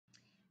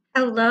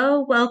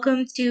Hello,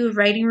 welcome to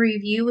Writing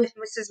Review with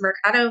Mrs.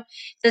 Mercado.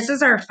 This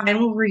is our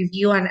final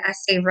review on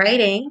essay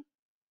writing.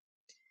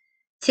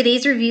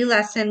 Today's review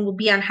lesson will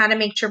be on how to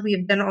make sure we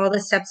have done all the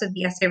steps of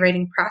the essay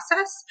writing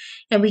process,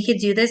 and we could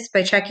do this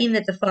by checking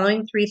that the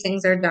following three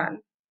things are done.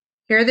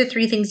 Here are the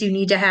three things you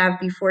need to have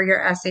before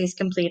your essay is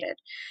completed.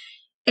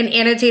 An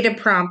annotated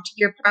prompt.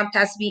 Your prompt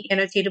has to be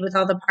annotated with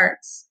all the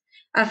parts.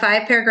 A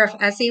 5-paragraph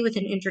essay with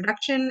an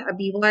introduction, a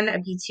B1, a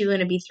B2,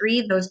 and a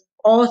B3.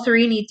 All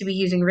three need to be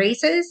using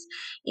races,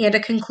 and a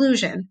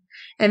conclusion.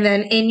 And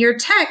then in your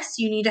text,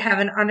 you need to have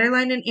an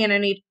underlined and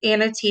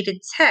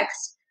annotated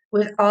text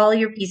with all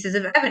your pieces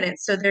of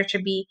evidence. So there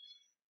should be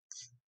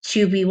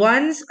 2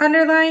 B1s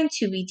underlined,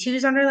 2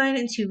 B2s underlined,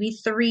 and 2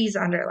 B3s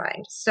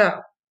underlined. So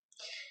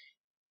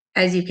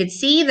as you can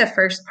see, the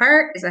first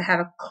part is I have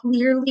a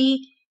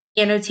clearly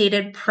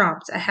annotated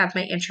prompt. I have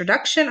my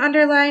introduction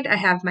underlined, I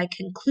have my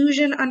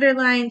conclusion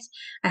underlined,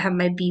 I have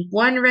my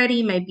B1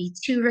 ready, my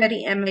B2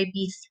 ready, and my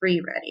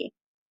B3 ready.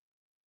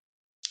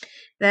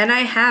 Then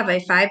I have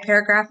a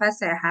 5-paragraph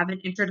essay. I have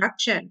an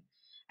introduction.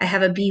 I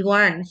have a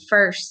B1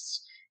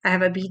 first. I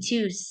have a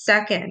B2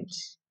 second.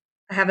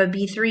 I have a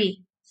B3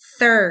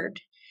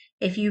 third.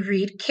 If you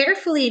read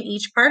carefully in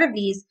each part of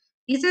these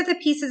are the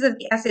pieces of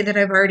the essay that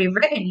I've already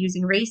written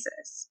using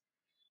races.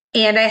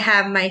 And I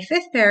have my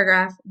 5th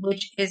paragraph,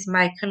 which is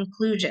my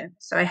conclusion.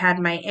 So I had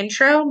my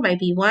intro, my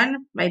B1,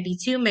 my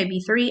B2, my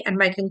B3, and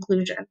my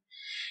conclusion.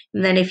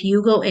 And then if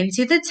you go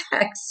into the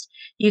text,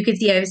 you can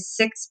see I have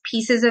 6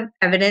 pieces of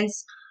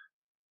evidence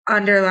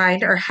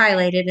underlined or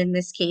highlighted in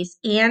this case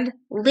and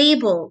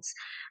labeled.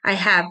 I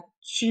have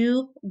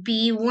 2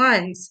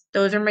 B1s.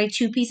 Those are my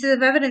 2 pieces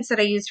of evidence that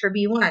I use for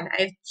B1.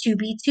 I have 2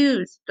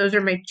 B2s. Those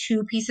are my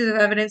 2 pieces of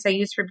evidence I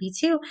use for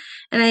B2.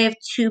 And I have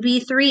 2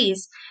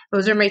 B3s.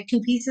 Those are my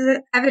 2 pieces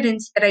of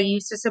evidence that I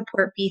use to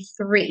support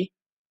B3.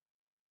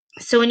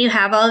 So when you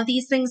have all of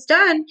these things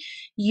done,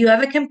 you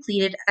have a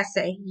completed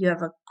essay. You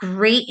have a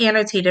great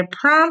annotated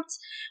prompt,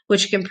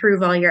 which can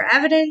prove all your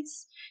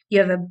evidence. You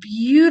have a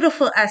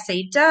beautiful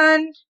essay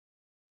done,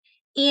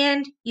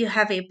 and you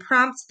have a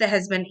prompt that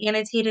has been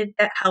annotated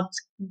that helped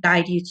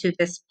guide you to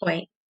this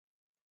point.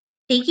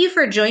 Thank you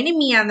for joining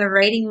me on the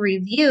writing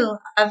review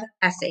of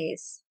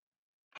essays.